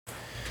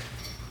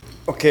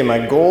Okay,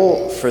 my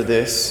goal for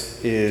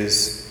this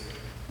is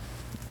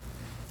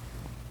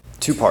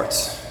two parts.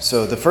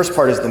 So the first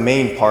part is the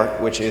main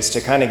part, which is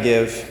to kind of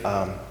give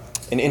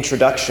an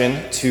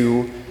introduction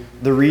to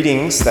the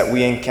readings that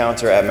we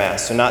encounter at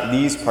Mass. So not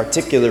these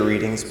particular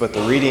readings, but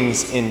the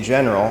readings in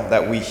general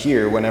that we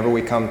hear whenever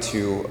we come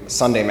to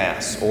Sunday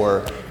Mass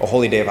or a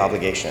holy day of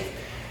obligation.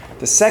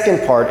 The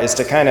second part is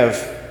to kind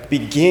of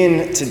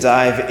begin to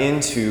dive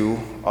into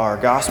our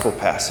gospel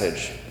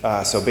passage.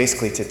 So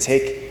basically to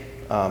take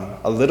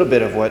a little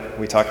bit of what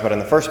we talked about in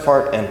the first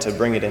part and to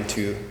bring it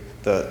into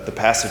the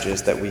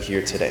passages that we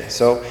hear today.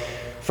 So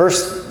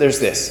first, there's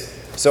this.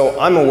 So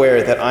I'm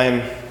aware that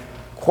I'm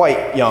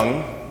quite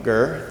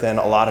younger than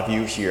a lot of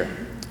you here.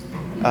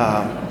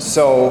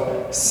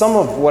 So some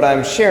of what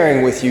I'm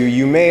sharing with you,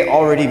 you may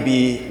already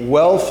be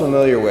well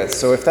familiar with.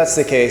 So if that's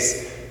the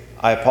case,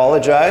 I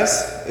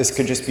apologize. This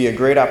could just be a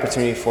great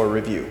opportunity for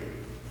review.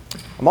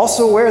 I'm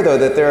also aware, though,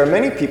 that there are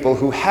many people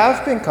who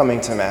have been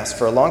coming to Mass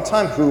for a long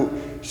time who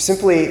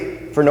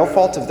simply, for no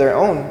fault of their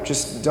own,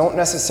 just don't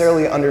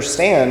necessarily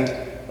understand,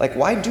 like,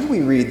 why do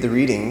we read the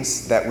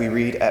readings that we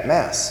read at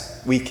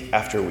Mass week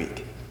after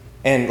week?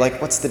 And,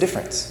 like, what's the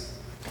difference?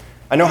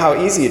 I know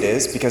how easy it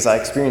is, because I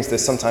experience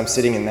this sometimes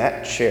sitting in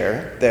that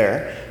chair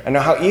there. I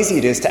know how easy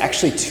it is to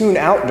actually tune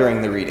out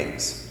during the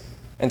readings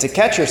and to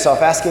catch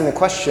yourself asking the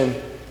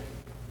question,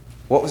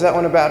 what was that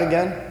one about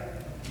again?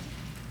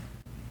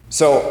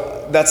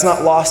 So that's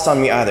not lost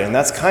on me either, and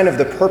that's kind of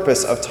the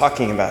purpose of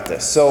talking about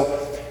this.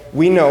 So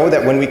we know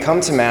that when we come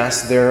to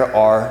Mass, there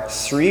are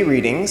 3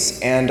 readings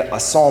and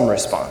a psalm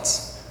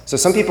response. So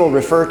some people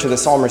refer to the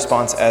psalm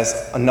response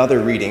as another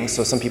reading.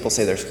 So some people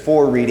say there's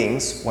 4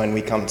 readings when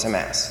we come to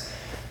Mass.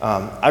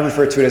 I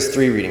refer to it as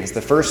 3 readings.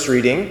 The first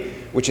reading,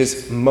 which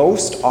is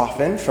most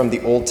often from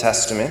the Old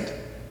Testament,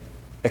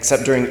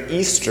 except during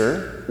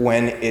Easter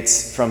when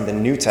it's from the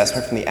New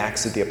Testament, from the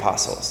Acts of the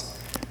Apostles.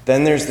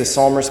 Then there's the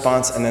psalm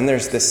response, and then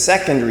there's the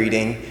second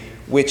reading,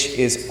 which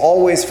is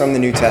always from the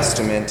New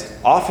Testament,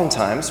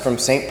 oftentimes from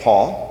St.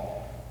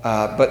 Paul,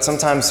 but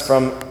sometimes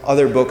from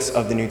other books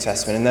of the New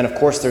Testament. And then, of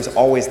course, there's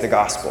always the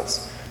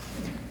Gospels.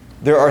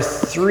 There are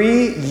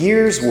 3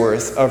 years'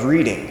 worth of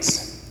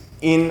readings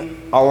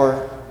in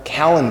our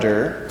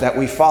calendar that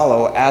we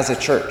follow as a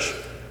church.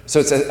 So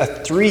it's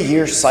a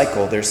 3-year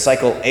cycle. There's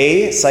cycle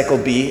A, cycle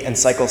B, and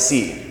cycle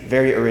C.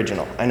 Very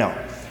original, I know.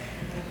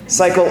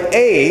 Cycle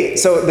A,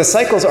 so the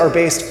cycles are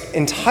based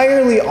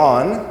entirely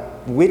on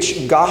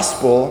which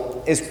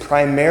gospel is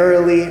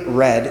primarily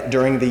read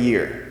during the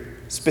year.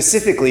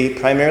 Specifically,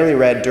 primarily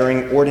read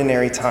during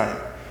ordinary time.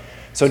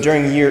 So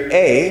during year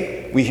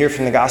A, we hear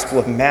from the Gospel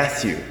of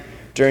Matthew.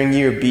 During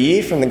year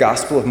B, from the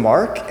Gospel of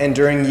Mark. And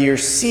during year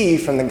C,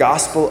 from the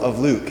Gospel of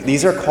Luke.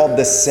 These are called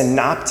the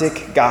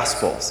synoptic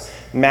gospels.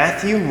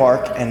 Matthew,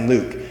 Mark, and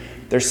Luke.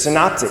 They're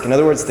synoptic. In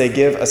other words, they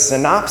give a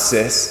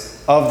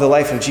synopsis of the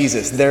life of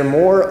Jesus. They're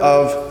more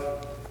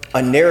of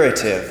a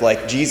narrative,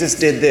 like Jesus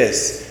did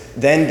this,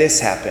 then this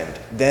happened,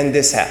 then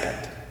this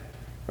happened.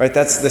 Right?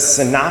 That's the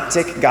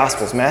synoptic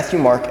gospels, Matthew,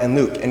 Mark, and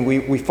Luke. And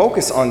we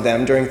focus on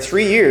them during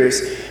 3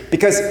 years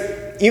because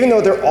even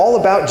though they're all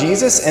about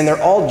Jesus and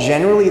they're all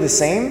generally the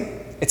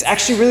same, it's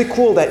actually really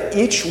cool that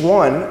each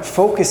one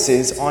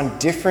focuses on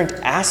different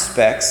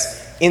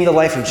aspects in the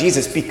life of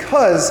Jesus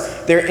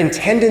because their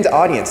intended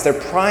audience, their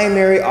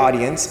primary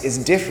audience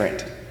is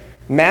different.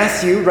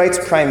 Matthew writes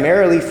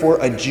primarily for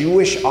a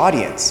Jewish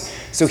audience.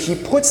 So he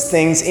puts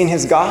things in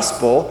his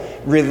gospel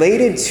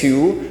related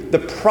to the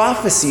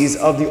prophecies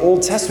of the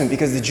Old Testament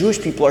because the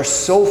Jewish people are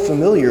so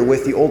familiar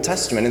with the Old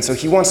Testament. And so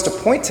he wants to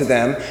point to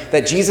them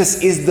that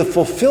Jesus is the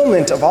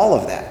fulfillment of all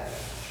of that.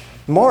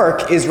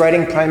 Mark is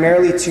writing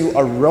primarily to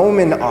a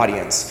Roman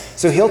audience.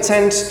 So he'll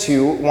tend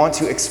to want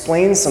to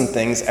explain some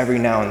things every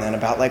now and then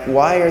about, like,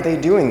 why are they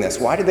doing this?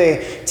 Why do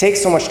they take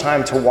so much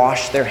time to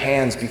wash their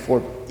hands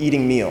before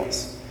eating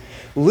meals?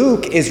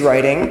 Luke is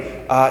writing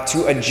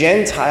to a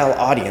Gentile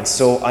audience,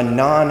 so a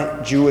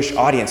non-Jewish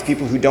audience,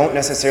 people who don't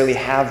necessarily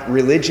have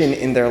religion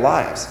in their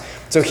lives.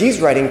 So he's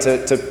writing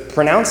to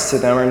pronounce to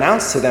them or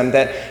announce to them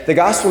that the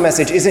gospel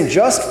message isn't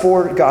just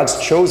for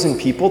God's chosen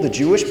people, the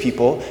Jewish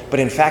people, but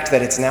in fact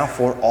that it's now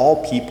for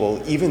all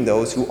people, even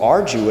those who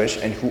are Jewish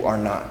and who are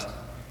not.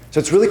 So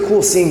it's really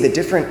cool seeing the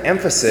different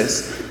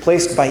emphasis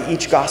placed by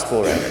each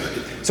gospel writer.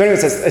 So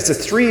anyways, it's a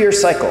 3-year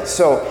cycle.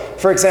 So,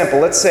 for example,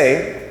 let's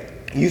say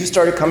you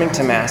started coming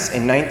to Mass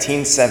in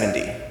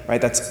 1970, right?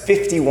 That's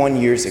 51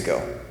 years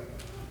ago.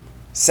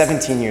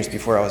 17 years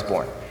before I was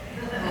born.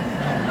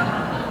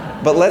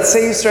 But let's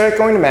say you started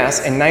going to Mass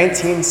in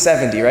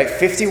 1970, right?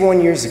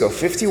 51 years ago.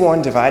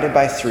 51 divided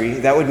by 3,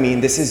 that would mean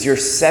this is your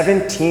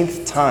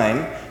 17th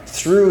time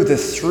through the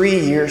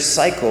 3-year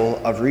cycle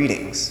of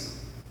readings.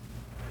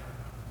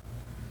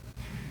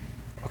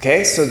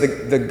 Okay, so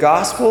the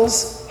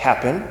Gospels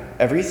happen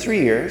every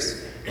 3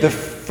 years. The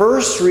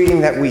first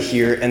reading that we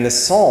hear and the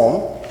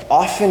psalm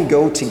often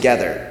go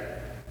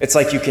together. It's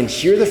like you can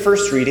hear the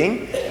first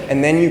reading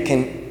and then you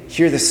can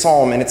hear the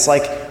psalm, and it's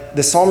like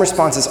the psalm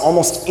response is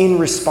almost in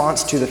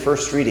response to the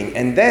first reading.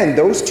 And then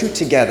those two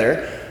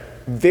together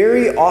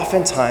very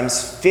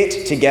oftentimes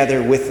fit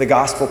together with the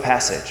gospel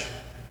passage.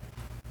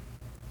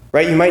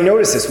 Right? You might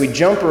notice this. We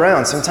jump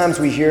around. Sometimes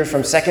we hear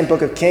from second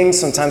book of Kings,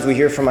 sometimes we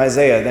hear from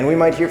Isaiah. Then we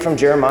might hear from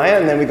Jeremiah,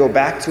 and then we go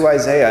back to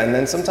Isaiah. And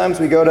then sometimes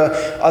we go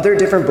to other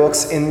different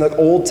books in the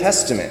Old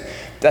Testament.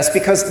 That's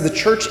because the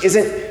church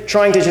isn't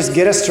trying to just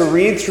get us to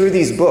read through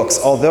these books,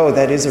 although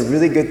that is a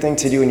really good thing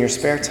to do in your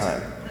spare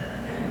time.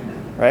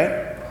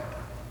 Right?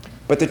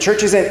 But the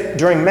church isn't,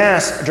 during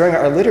Mass, during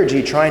our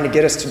liturgy, trying to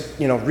get us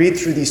to, read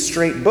through these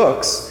straight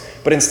books,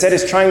 but instead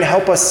is trying to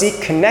help us see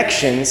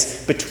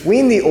connections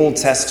between the Old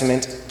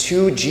Testament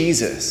to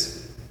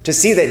Jesus, to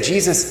see that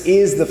Jesus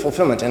is the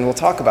fulfillment. And we'll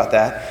talk about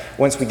that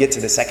once we get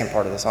to the second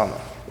part of the psalm,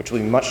 which will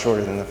be much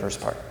shorter than the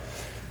first part.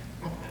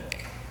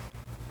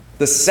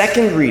 The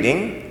second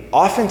reading,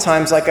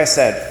 oftentimes, like I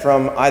said,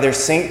 from either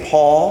St.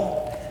 Paul,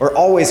 or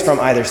always from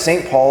either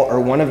St. Paul or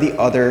one of the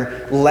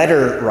other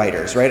letter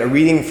writers, right? A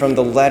reading from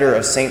the letter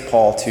of St.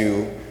 Paul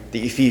to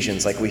the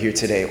Ephesians, like we hear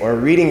today, or a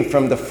reading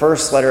from the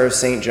first letter of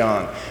St.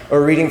 John, or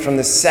a reading from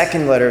the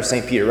second letter of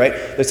St. Peter, right?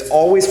 That's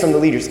always from the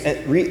leaders,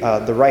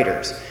 the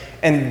writers.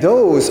 And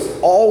those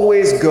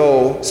always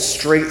go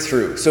straight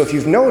through. So if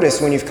you've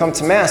noticed, when you've come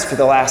to Mass for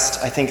the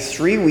last, I think,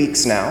 3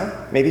 weeks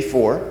now, maybe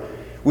 4,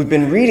 we've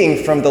been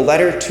reading from the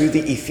letter to the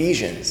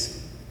Ephesians.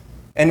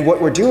 And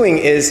what we're doing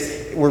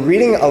is we're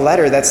reading a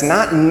letter that's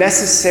not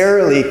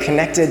necessarily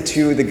connected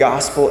to the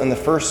gospel in the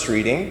first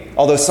reading,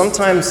 although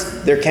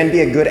sometimes there can be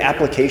a good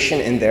application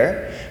in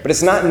there, but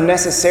it's not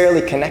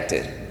necessarily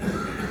connected.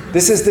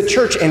 This is the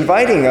church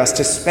inviting us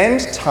to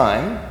spend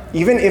time,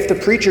 even if the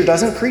preacher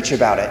doesn't preach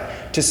about it,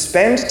 to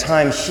spend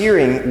time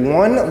hearing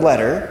one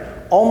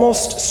letter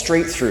almost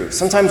straight through.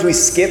 Sometimes we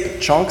skip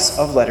chunks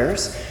of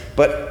letters,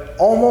 but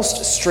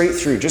almost straight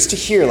through, just to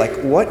hear,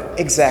 what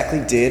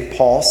exactly did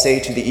Paul say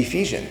to the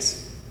Ephesians?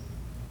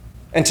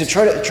 And to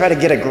try to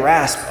get a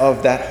grasp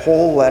of that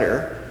whole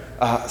letter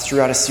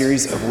throughout a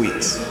series of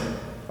weeks.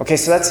 Okay,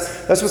 so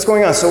that's what's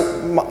going on.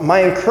 So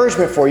my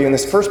encouragement for you in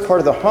this first part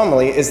of the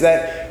homily is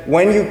that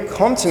when you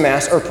come to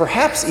Mass, or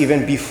perhaps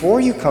even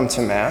before you come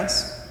to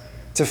Mass,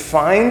 to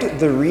find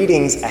the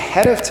readings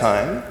ahead of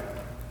time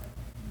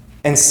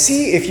and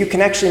see if you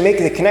can actually make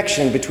the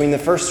connection between the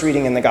first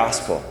reading and the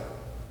gospel.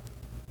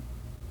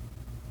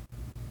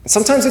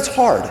 Sometimes it's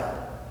hard.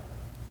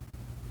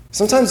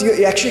 Sometimes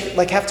you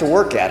actually have to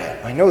work at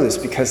it. I know this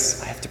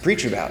because I have to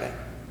preach about it.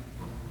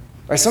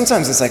 Or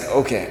sometimes it's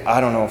okay,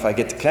 I don't know if I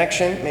get the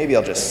connection. Maybe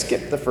I'll just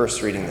skip the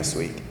first reading this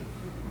week.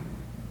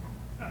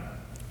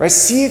 Right?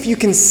 See if you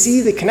can see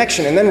the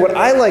connection. And then what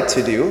I like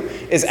to do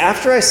is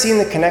after I've seen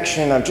the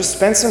connection, I've just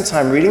spent some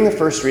time reading the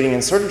first reading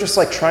and sort of just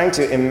trying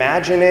to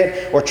imagine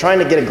it or trying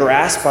to get a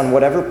grasp on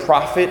whatever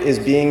prophet is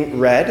being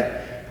read.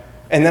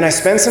 And then I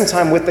spend some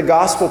time with the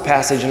gospel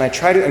passage and I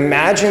try to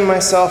imagine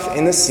myself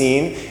in the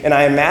scene, and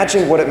I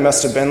imagine what it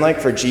must have been like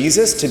for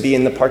Jesus to be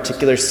in the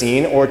particular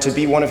scene or to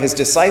be one of his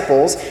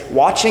disciples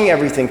watching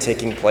everything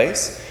taking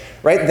place,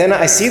 right? Then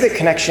I see the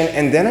connection,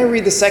 and then I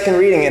read the second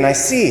reading and I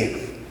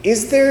see,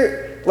 is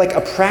there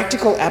a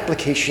practical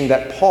application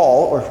that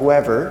Paul or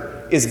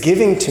whoever is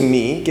giving to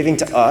me, giving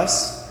to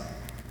us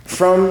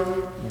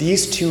from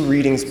these 2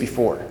 readings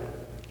before?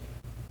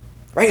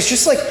 Right? It's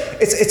just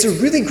it's a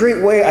really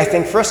great way, I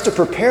think, for us to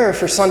prepare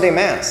for Sunday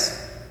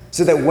Mass,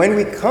 so that when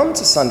we come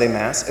to Sunday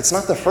Mass, it's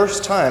not the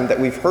first time that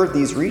we've heard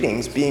these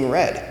readings being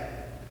read.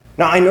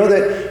 Now, I know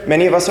that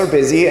many of us are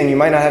busy and you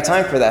might not have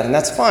time for that, and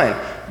that's fine.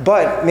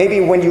 But maybe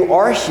when you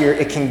are here,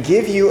 it can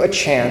give you a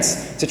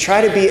chance to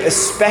try to be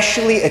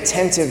especially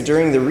attentive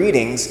during the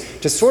readings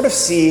to sort of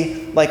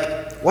see,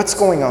 what's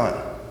going on.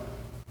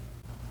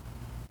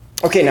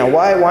 Okay, now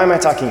why am I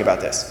talking about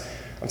this?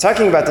 I'm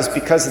talking about this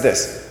because of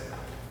this.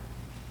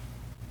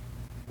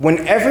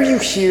 Whenever you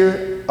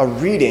hear a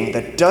reading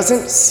that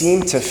doesn't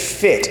seem to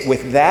fit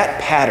with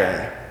that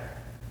pattern,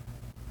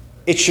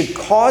 it should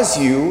cause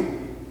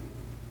you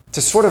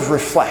to sort of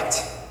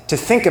reflect, to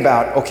think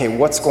about, okay,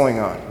 what's going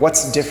on?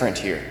 What's different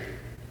here?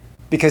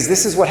 Because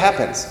this is what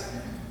happens.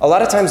 A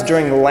lot of times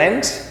during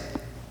Lent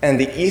and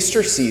the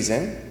Easter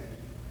season,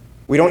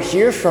 we don't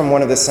hear from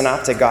one of the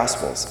synoptic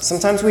gospels.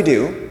 Sometimes we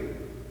do,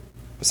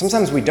 but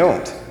sometimes we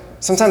don't.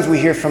 Sometimes we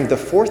hear from the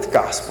 4th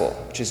gospel,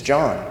 which is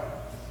John.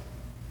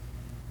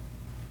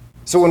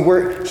 So when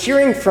we're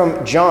hearing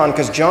from John,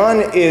 because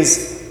John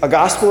is a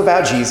gospel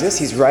about Jesus,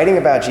 he's writing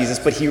about Jesus,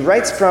 but he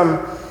writes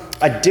from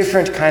a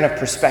different kind of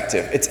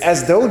perspective. It's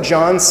as though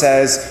John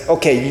says,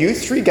 okay, you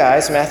 3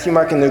 guys, Matthew,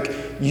 Mark, and Luke,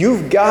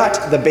 you've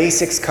got the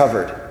basics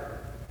covered.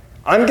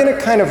 I'm going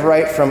to kind of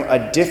write from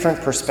a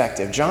different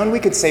perspective. John, we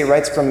could say,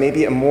 writes from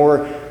maybe a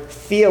more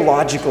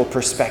theological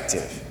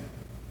perspective.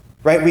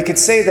 Right? We could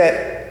say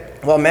that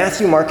well,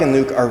 Matthew, Mark, and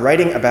Luke are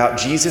writing about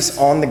Jesus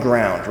on the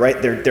ground,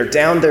 right? They're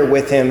down there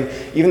with him.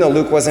 Even though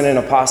Luke wasn't an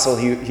apostle,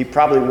 he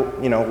probably,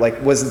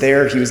 was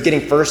there. He was getting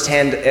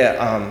firsthand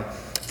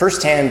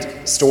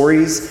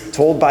stories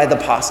told by the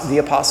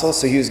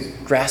apostles, so he was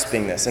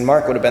grasping this. And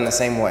Mark would have been the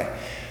same way.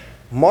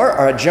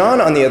 John,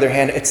 on the other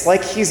hand, it's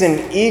like he's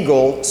an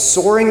eagle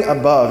soaring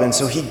above, and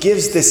so he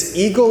gives this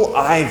eagle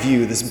eye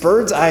view, this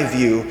bird's eye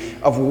view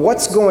of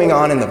what's going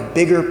on in the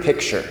bigger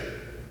picture.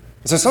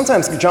 So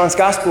sometimes John's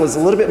gospel is a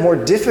little bit more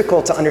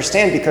difficult to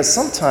understand because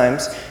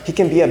sometimes he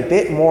can be a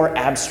bit more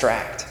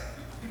abstract,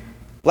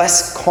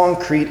 less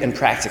concrete and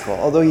practical.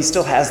 Although he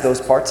still has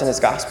those parts in his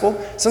gospel,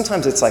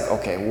 sometimes it's like,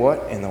 okay,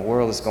 what in the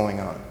world is going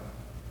on?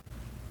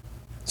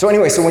 So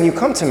anyway, so when you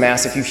come to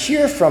Mass, if you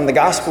hear from the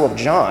Gospel of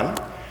John,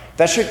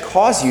 that should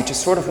cause you to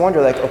sort of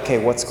wonder, like, okay,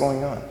 what's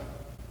going on?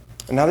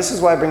 And now this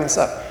is why I bring this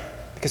up,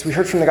 because we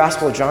heard from the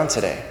Gospel of John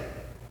today.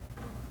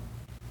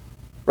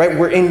 Right,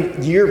 we're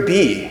in year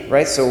B,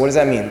 right? So what does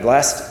that mean? The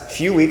last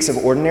few weeks of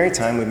ordinary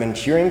time, we've been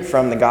hearing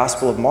from the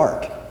Gospel of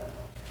Mark.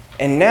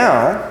 And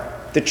now,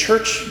 the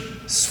church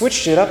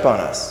switched it up on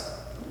us.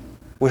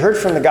 We heard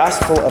from the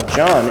Gospel of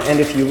John, and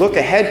if you look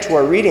ahead to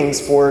our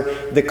readings for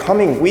the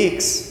coming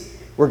weeks,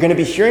 we're going to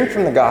be hearing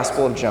from the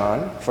Gospel of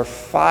John for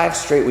 5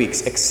 straight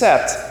weeks,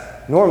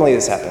 except normally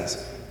this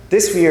happens.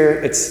 This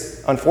year,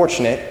 it's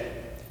unfortunate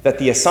that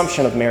the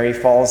Assumption of Mary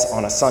falls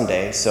on a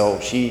Sunday, so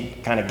she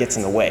kind of gets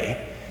in the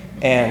way.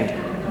 And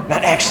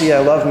not actually, I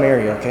love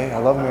Mary, okay? I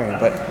love Mary,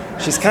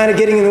 but she's kind of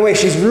getting in the way.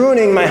 She's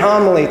ruining my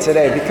homily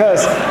today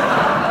because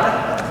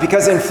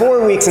in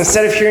 4 weeks,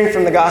 instead of hearing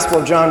from the Gospel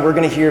of John, we're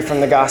going to hear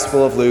from the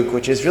Gospel of Luke,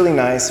 which is really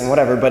nice and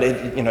whatever, but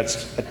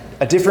it's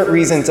a different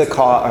reason to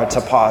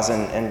pause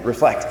and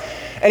reflect.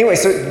 Anyway,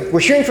 so we're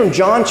hearing from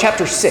John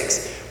chapter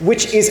 6,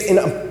 which is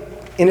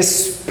an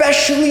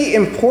especially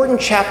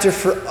important chapter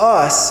for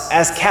us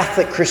as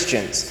Catholic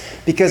Christians,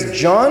 because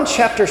John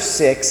chapter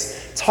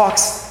 6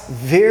 talks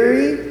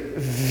very,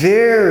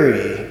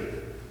 very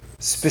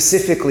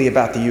specifically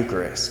about the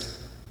Eucharist.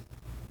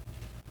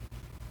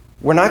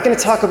 We're not going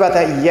to talk about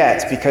that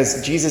yet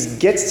because Jesus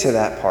gets to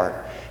that part,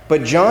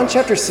 but John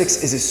chapter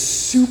 6 is a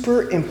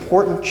super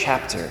important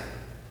chapter.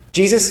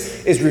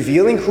 Jesus is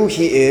revealing who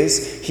he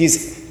is.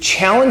 He's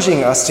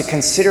challenging us to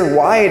consider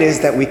why it is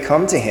that we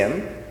come to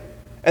him.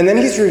 And then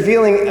he's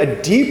revealing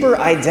a deeper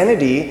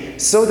identity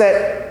so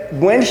that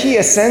when he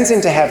ascends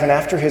into heaven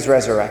after his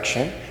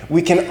resurrection,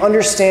 we can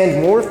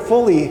understand more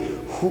fully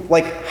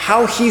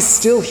how he's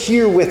still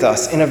here with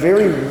us in a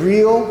very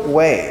real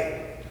way.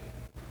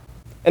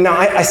 And now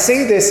I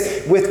say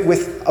this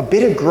with a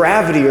bit of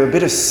gravity or a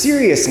bit of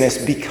seriousness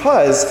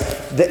because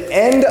the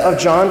end of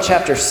John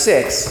chapter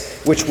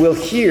 6, which we'll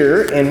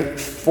hear in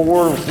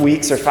 4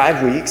 weeks or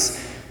 5 weeks,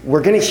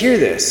 we're going to hear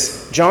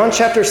this. John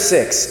chapter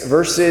 6,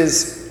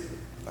 verses,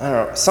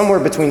 somewhere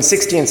between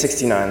 60 and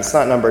 69. It's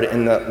not numbered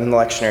in the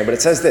lectionary, but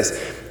it says this.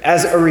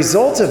 As a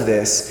result of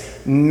this,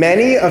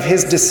 many of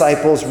his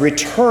disciples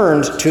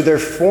returned to their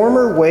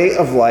former way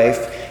of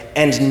life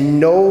and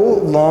no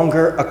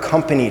longer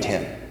accompanied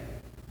him.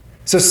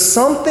 So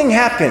something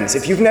happens.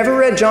 If you've never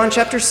read John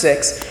chapter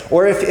 6,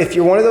 or if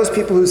you're one of those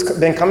people who's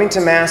been coming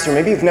to Mass, or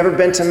maybe you've never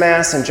been to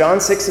Mass and John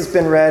 6 has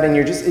been read and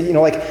you're just,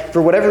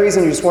 for whatever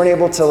reason you just weren't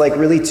able to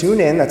really tune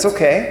in, that's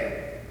okay.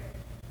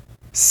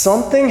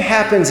 Something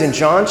happens in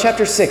John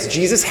chapter 6.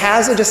 Jesus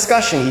has a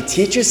discussion. He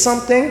teaches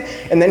something,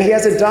 and then he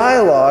has a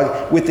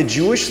dialogue with the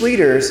Jewish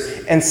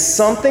leaders, and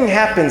something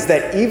happens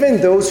that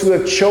even those who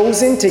have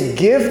chosen to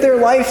give their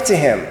life to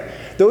him,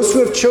 those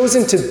who have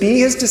chosen to be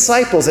his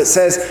disciples, it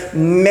says,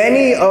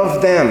 many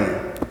of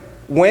them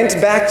went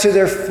back to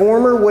their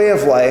former way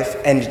of life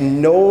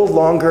and no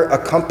longer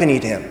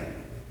accompanied him.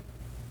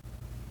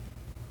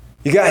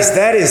 You guys,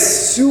 that is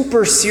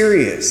super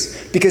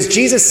serious because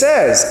Jesus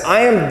says,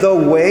 I am the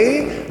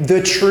way,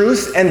 the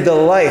truth, and the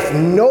life.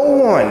 No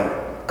one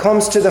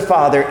comes to the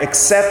Father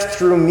except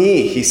through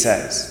me, he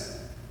says.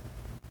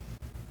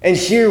 And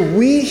here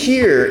we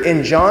hear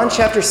in John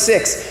chapter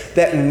 6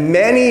 that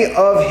many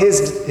of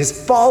his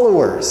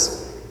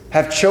followers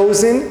have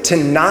chosen to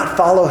not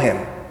follow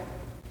him.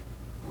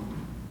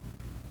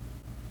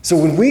 So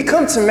when we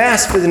come to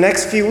Mass for the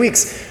next few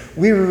weeks,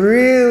 we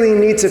really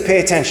need to pay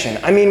attention.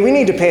 I mean, we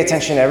need to pay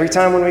attention every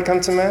time when we come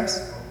to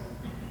Mass.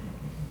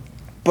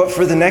 But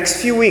for the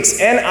next few weeks,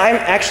 and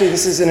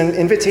this is an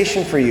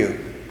invitation for you.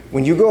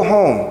 When you go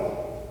home,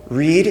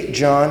 read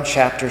John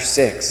chapter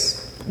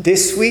 6.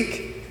 This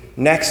week,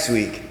 next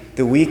week,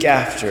 the week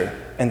after,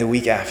 and the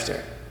week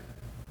after.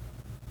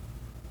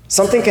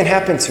 Something can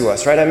happen to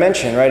us, right? I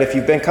mentioned, right, if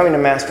you've been coming to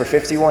Mass for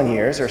 51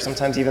 years, or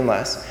sometimes even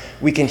less,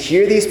 we can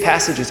hear these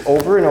passages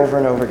over and over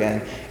and over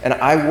again, and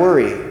I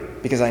worry,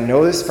 because I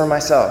know this for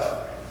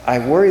myself, I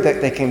worry that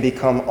they can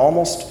become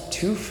almost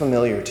too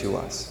familiar to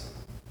us.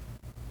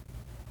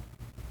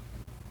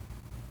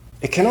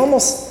 It can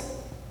almost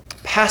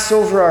pass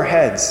over our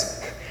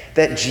heads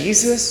that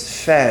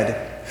Jesus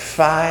fed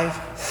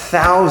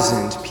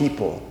 5,000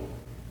 people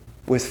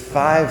with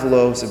 5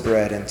 loaves of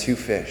bread and 2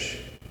 fish.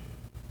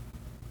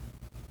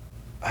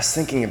 I was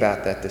thinking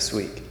about that this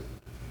week.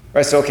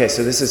 Right, so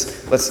this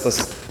is, let's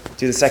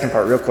do the second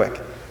part real quick.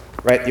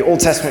 Right, the Old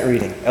Testament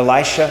reading,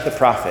 Elisha the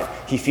prophet,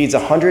 he feeds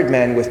 100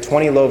 men with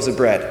 20 loaves of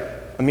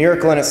bread. A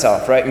miracle in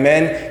itself, right?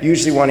 Men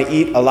usually want to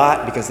eat a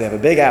lot because they have a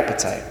big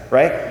appetite,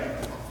 right?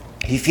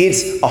 He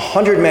feeds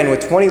 100 men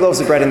with 20 loaves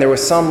of bread, and there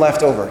was some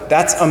left over.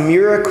 That's a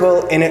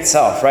miracle in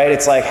itself, right?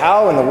 It's like,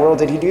 how in the world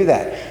did he do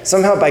that?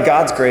 Somehow, by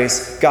God's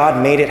grace,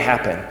 God made it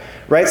happen,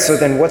 right? So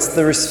then what's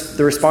the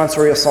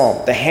responsorial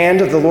psalm? The hand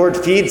of the Lord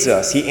feeds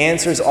us. He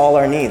answers all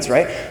our needs,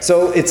 right?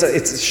 So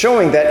it's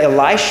showing that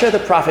Elisha the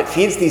prophet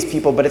feeds these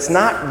people, but it's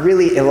not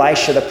really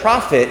Elisha the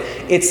prophet.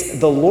 It's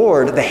the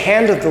Lord, the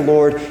hand of the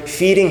Lord,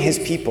 feeding his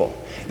people.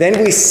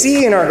 Then we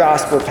see in our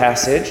gospel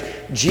passage,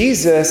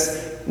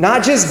 Jesus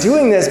not just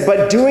doing this,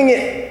 but doing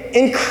it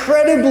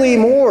incredibly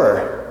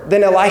more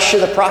than Elisha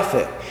the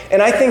prophet. And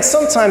I think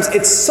sometimes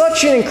it's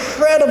such an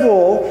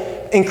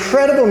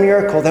incredible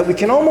miracle that we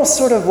can almost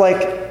sort of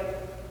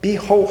like be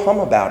ho-hum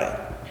about it,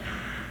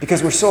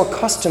 because we're so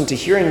accustomed to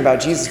hearing about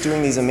Jesus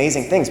doing these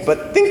amazing things.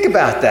 But think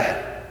about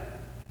that.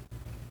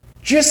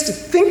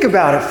 Just think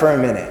about it for a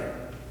minute.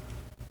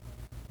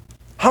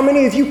 How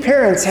many of you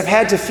parents have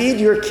had to feed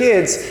your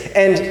kids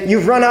and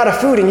you've run out of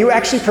food and you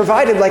actually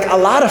provided like a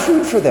lot of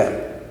food for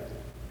them?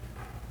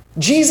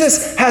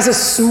 Jesus has a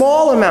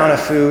small amount of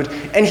food,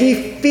 and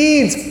he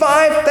feeds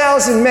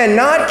 5,000 men,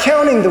 not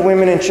counting the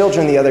women and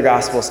children the other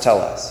Gospels tell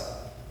us.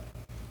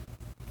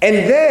 And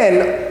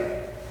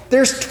then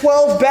there's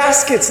 12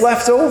 baskets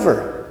left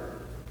over.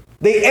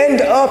 They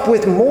end up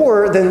with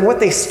more than what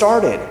they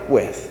started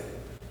with.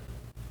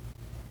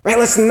 Right?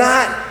 Let's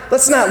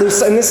not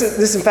lose, and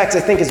this in fact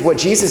I think is what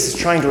Jesus is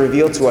trying to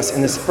reveal to us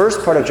in this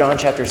first part of John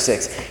chapter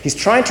 6. He's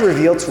trying to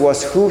reveal to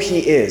us who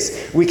he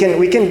is. We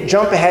can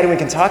jump ahead and we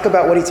can talk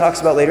about what he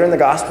talks about later in the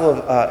Gospel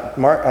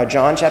of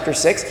John chapter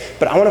 6,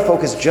 but I want to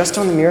focus just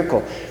on the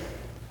miracle.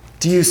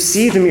 Do you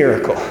see the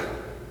miracle?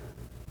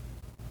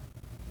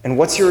 And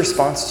what's your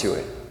response to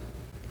it?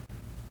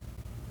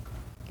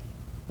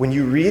 When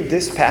you read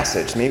this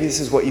passage, maybe this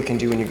is what you can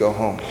do when you go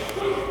home.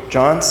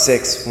 John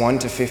 6, 1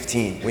 to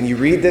 15. When you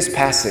read this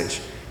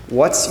passage,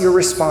 what's your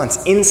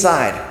response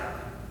inside?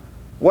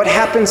 What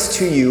happens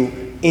to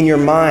you in your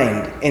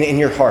mind and in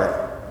your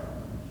heart?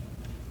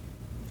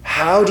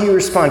 How do you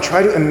respond?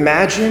 Try to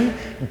imagine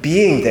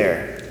being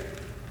there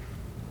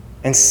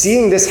and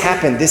seeing this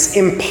happen, this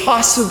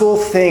impossible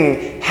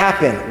thing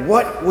happen.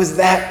 What was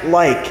that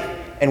like?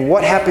 And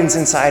what happens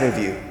inside of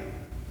you?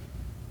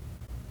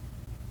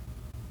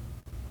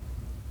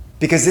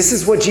 Because this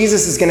is what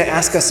Jesus is going to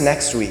ask us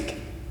next week.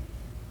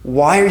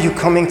 Why are you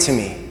coming to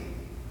me?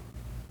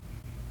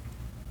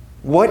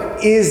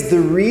 What is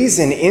the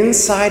reason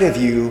inside of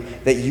you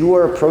that you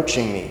are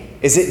approaching me?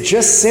 Is it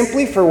just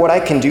simply for what I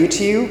can do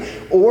to you?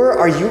 Or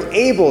are you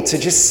able to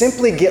just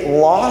simply get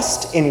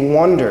lost in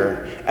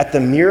wonder at the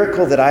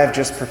miracle that I have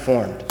just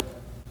performed?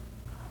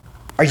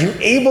 Are you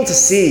able to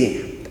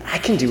see, I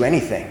can do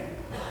anything?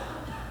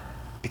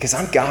 Because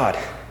I'm God,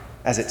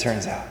 as it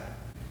turns out.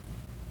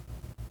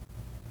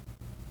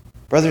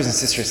 Brothers and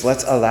sisters,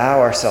 let's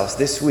allow ourselves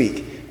this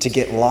week to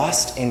get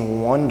lost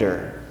in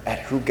wonder at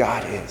who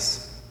God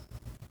is.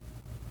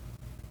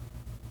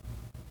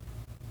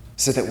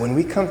 So that when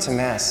we come to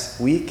Mass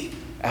week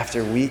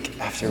after week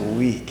after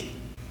week,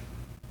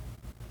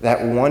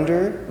 that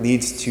wonder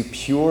leads to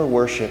pure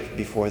worship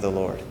before the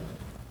Lord.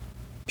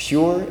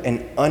 Pure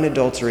and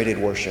unadulterated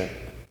worship.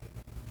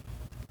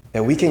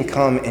 That we can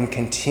come and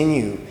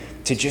continue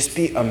to just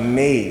be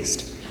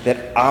amazed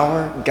that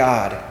our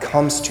God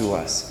comes to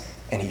us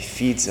and he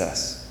feeds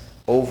us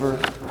over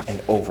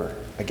and over